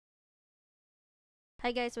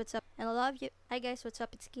Hi guys, what's up? Hi guys, what's up?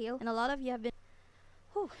 It's Gail, and a lot of you have been.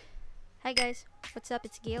 Whew. Hi guys, what's up?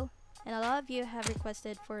 It's Gail, and a lot of you have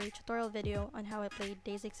requested for a tutorial video on how I played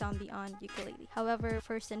DAY6 on Beyond ukulele. However,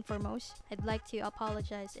 first and foremost, I'd like to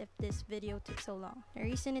apologize if this video took so long. The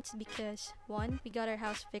reason it's because 1. We got our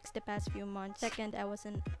house fixed the past few months. 2nd, I was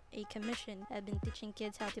in a commission. I've been teaching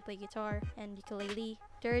kids how to play guitar and ukulele.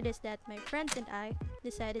 3rd is that my friends and I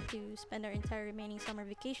decided to spend our entire remaining summer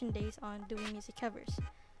vacation days on doing music covers.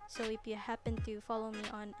 So if you happen to follow me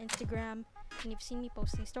on Instagram and you've seen me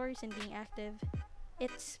posting stories and being active,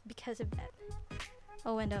 it's because of that.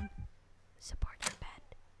 Oh, and support our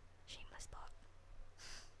band. Shameless plug.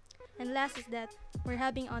 And last is that we're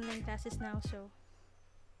having online classes now,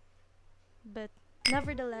 but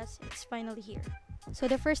nevertheless, it's finally here. So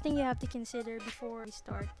the first thing you have to consider before we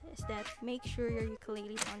start is that make sure your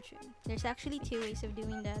ukulele is on tune. There's actually 2 ways of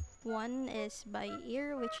doing that. One is by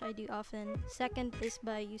ear, which I do often. 2nd is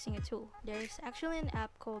by using a tool. There's actually an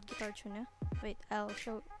app called Guitar Tuna. Wait, I'll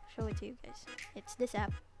show it to you guys. It's this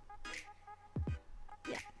app.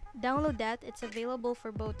 Yeah. Download that. It's available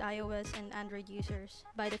for both iOS and Android users.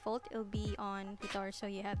 By default, it'll be on guitar, so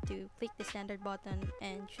you have to click the standard button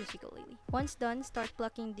and choose ukulele. Once done, start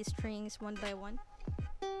plucking the strings one by one.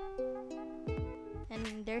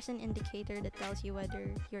 And there's an indicator that tells you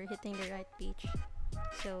whether you're hitting the right pitch.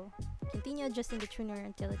 So continue adjusting the tuner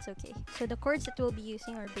until it's okay. So the chords that we'll be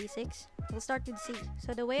using are basics. We'll start with C.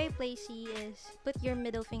 So the way I play C is put your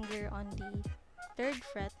middle finger on the 3rd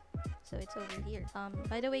fret. So it's over here.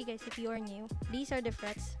 By the way guys, if you are new, these are the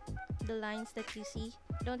frets, the lines that you see.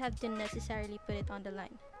 You don't have to necessarily put it on the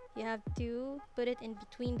line. You have to put it in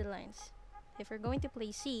between the lines. If you're going to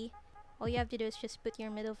play C, all you have to do is just put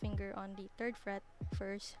your middle finger on the 3rd fret,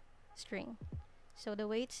 1st string. So the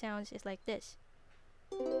way it sounds is like this.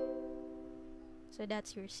 So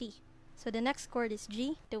that's your C. So the next chord is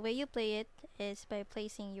G. The way you play it is by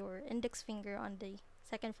placing your index finger on the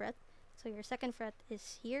 2nd fret. So your 2nd fret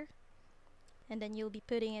is here, and then you'll be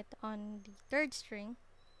putting it on the 3rd string.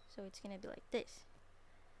 So it's gonna be like this.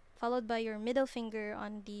 Followed by your middle finger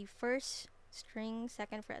on the 1st string,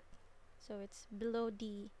 2nd fret. So it's below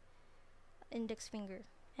the index finger.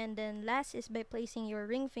 And then last is by placing your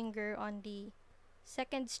ring finger on the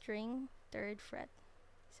 2nd string, 3rd fret.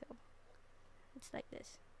 So it's like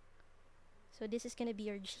this. So this is gonna be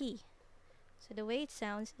your G. So the way it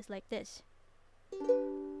sounds is like this.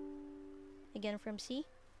 Again from C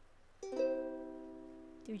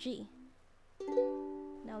to G.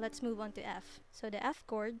 Now let's move on to F. So the F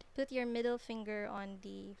chord, put your middle finger on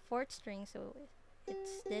the 4th string, so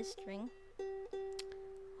it's this string,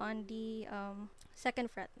 on the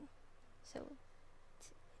 2nd fret. So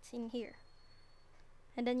it's in here.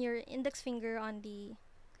 And then your index finger on the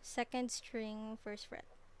 2nd string, 1st fret.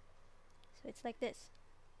 So it's like this.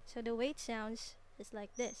 So the way it sounds is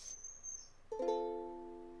like this.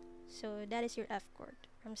 So that is your F chord.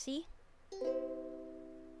 From C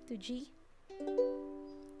to G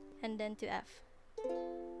and then to F.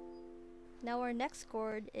 Now our next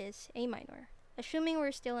chord is A minor. Assuming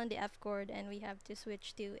we're still on the F chord and we have to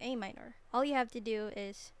switch to A minor, all you have to do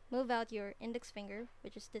is move out your index finger,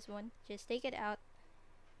 which is this one. Just take it out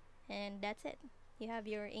and that's it. You have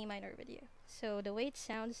your A minor with you. So the way it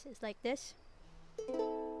sounds is like this.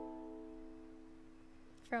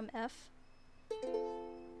 From F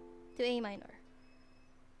to A minor.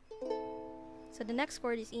 So the next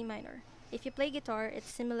chord is E minor. If you play guitar, it's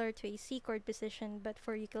similar to a C chord position, but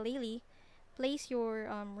for ukulele, place your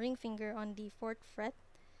ring finger on the 4th fret,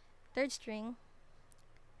 3rd string,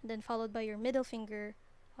 then followed by your middle finger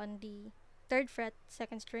on the 3rd fret,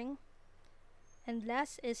 2nd string, and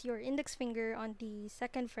last is your index finger on the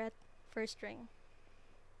 2nd fret, 1st string.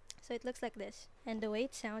 So it looks like this, and the way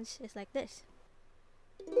it sounds is like this.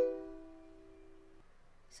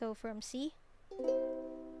 So from C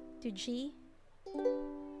to G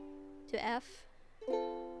to F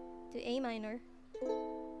to A minor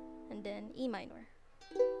and then E minor.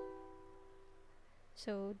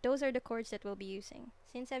 So those are the chords that we'll be using.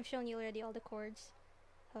 Since I've shown you already all the chords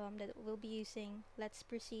that we'll be using, let's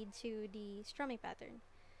proceed to the strumming pattern.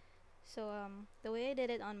 So the way I did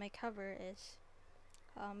it on my cover is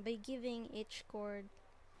by giving each chord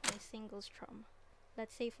a single strum.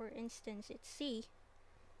 Let's say for instance it's C.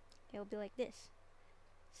 It'll be like this.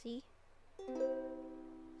 C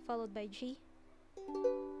followed by G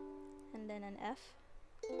and then an F,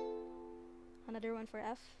 another one for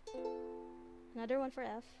F, another one for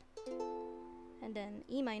F, and then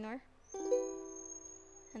E minor,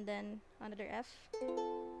 and then another F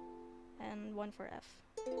and one for F.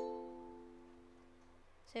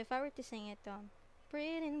 So if I were to sing it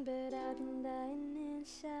breathing, but I've been dying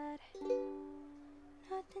inside.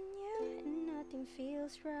 Nothing new and nothing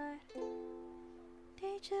feels right.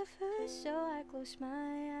 Deja vu, so I close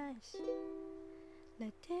my eyes.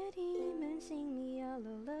 Let the demons sing me a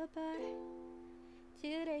lullaby.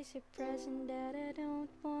 Today's a present that I don't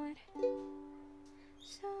want.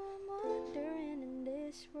 So I'm wandering in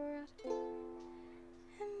this world.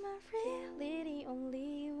 Am I really the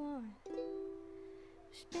only one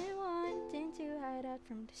who's been wanting to hide out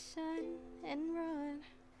from the sun and run?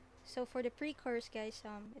 So for the pre-chorus, guys,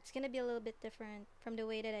 it's gonna be a little bit different from the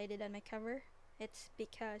way that I did on my cover. It's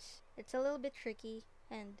because it's a little bit tricky,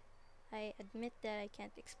 and I admit that I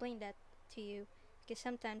can't explain that to you because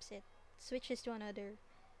sometimes it switches to another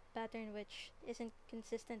pattern which isn't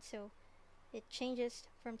consistent, so it changes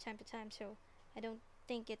from time to time. So I don't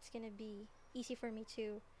think it's gonna be easy for me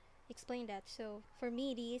to explain that. So for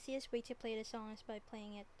me, the easiest way to play the song is by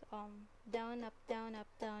playing it down, up, down, up,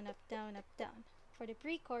 down, up, down, up, down. For the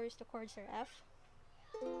pre-chorus, the chords are F,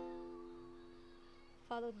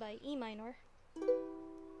 followed by E minor,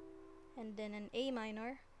 and then an A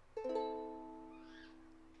minor,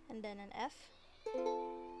 and then an F,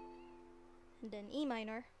 and then E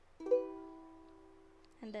minor,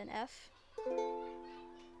 and then F,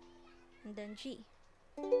 and then G.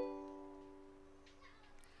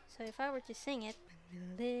 So if I were to sing it,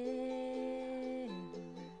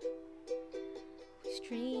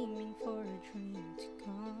 streaming for a dream to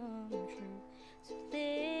come true. So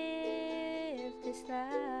live this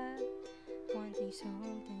life, wanting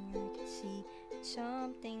something I can see,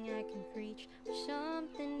 something I can reach, or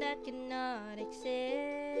something that cannot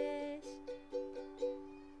exist.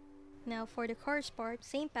 Now for the chorus part,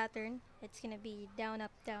 same pattern. It's gonna be down,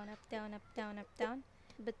 up, down, up, down, up, down, up, down.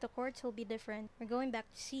 But the chords will be different. We're going back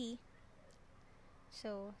to C.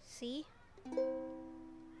 So C,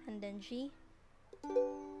 and then G,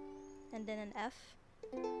 and then an F,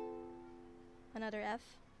 another F,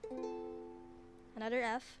 another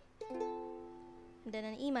F, and then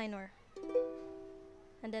an E minor,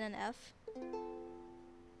 and then an F.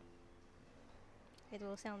 It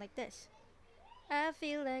will sound like this. I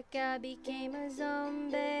feel like I became a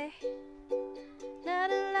zombie.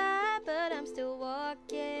 Not alive, but I'm still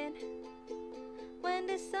walking. When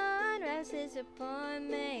the sun rises upon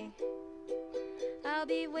me, I'll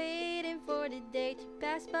be waiting for the day to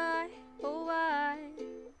pass by. Oh, why?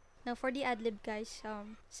 Now for the ad-lib, guys,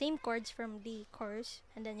 same chords from the chorus,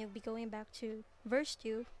 and then you'll be going back to verse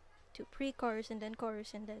 2, to pre-chorus, and then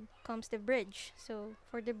chorus, and then comes the bridge. So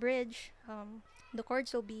for the bridge, the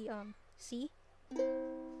chords will be C,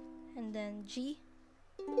 and then G,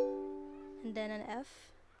 and then an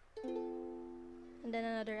F, and then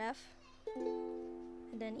another F,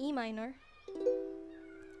 and then E minor,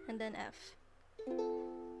 and then F.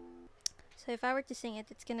 So if I were to sing it,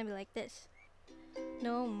 it's gonna be like this.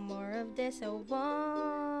 No more of this, I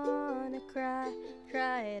wanna cry.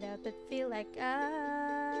 Try it out, but feel like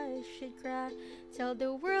I should cry. Tell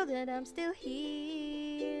the world that I'm still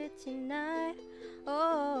here tonight.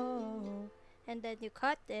 Oh, and then you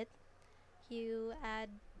cut it. You add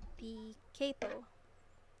the capo.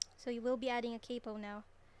 So you will be adding a capo now.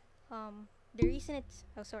 The reason it's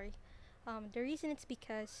the reason it's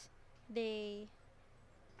because they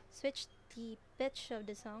switched the pitch of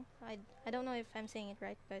the song. I don't know if I'm saying it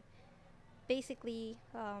right, but basically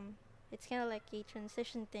it's kind of like a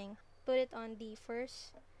transition thing. Put it on the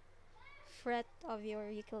first fret of your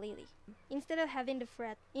ukulele. Instead of having the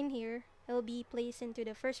fret in here, it'll be placed into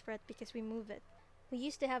the first fret because we move it. We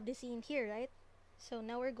used to have the C in here, right? So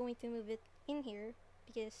now we're going to move it in here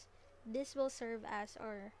because this will serve as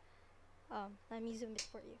our let me zoom it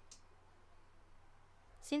for you.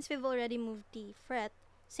 Since we've already moved the fret,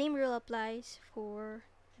 same rule applies for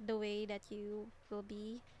the way that you will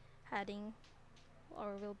be adding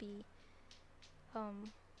or will be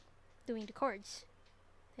doing the chords.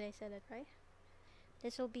 Did I say that right?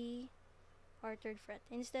 This will be our third fret.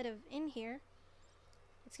 Instead of in here,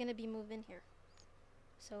 it's gonna be moved in here.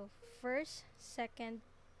 So first, second,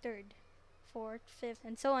 third, fourth, fifth,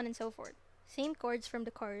 and so on and so forth. Same chords from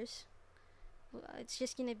the chorus. It's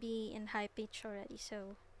just gonna be in high pitch already,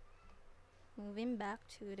 so moving back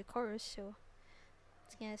to the chorus, so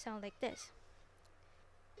it's gonna sound like this.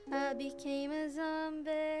 I became a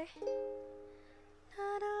zombie,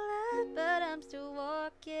 not alive, but I'm still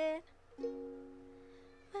walking.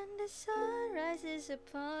 When the sun rises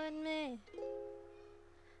upon me,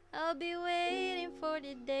 I'll be waiting for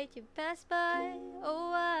the day to pass by.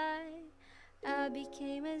 Oh, I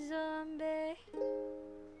became a zombie,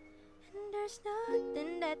 and there's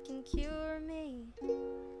nothing that can cure me.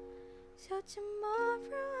 So tomorrow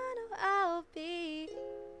I know I'll be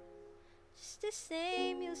just the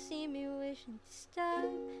same. You'll see me wishing to stop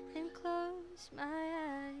and close my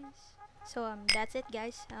eyes. So that's it,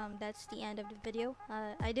 guys. That's the end of the video.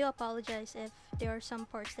 I do apologize if there are some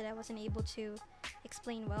parts that I wasn't able to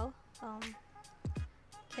explain well.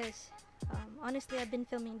 Because honestly, I've been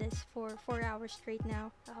filming this for 4 hours straight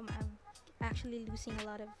now. I'm actually losing a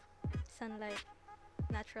lot of sunlight,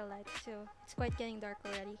 natural light, so it's quite getting dark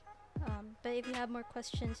already. But if you have more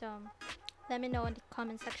questions, let me know in the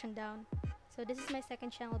comment section down. So this is my second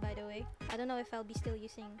channel, by the way. I don't know if I'll be still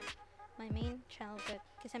using my main channel, but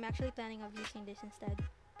because I'm actually planning of using this instead,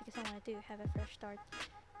 because I wanted to have a fresh start.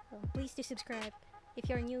 Please do subscribe. If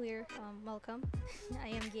you're new here, welcome. I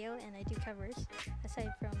am Gail and I do covers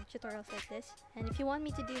aside from tutorials like this. And if you want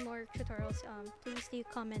me to do more tutorials, please do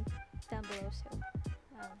comment down below. So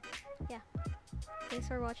yeah, thanks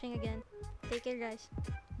for watching again. Take care, guys.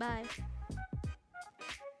 Bye.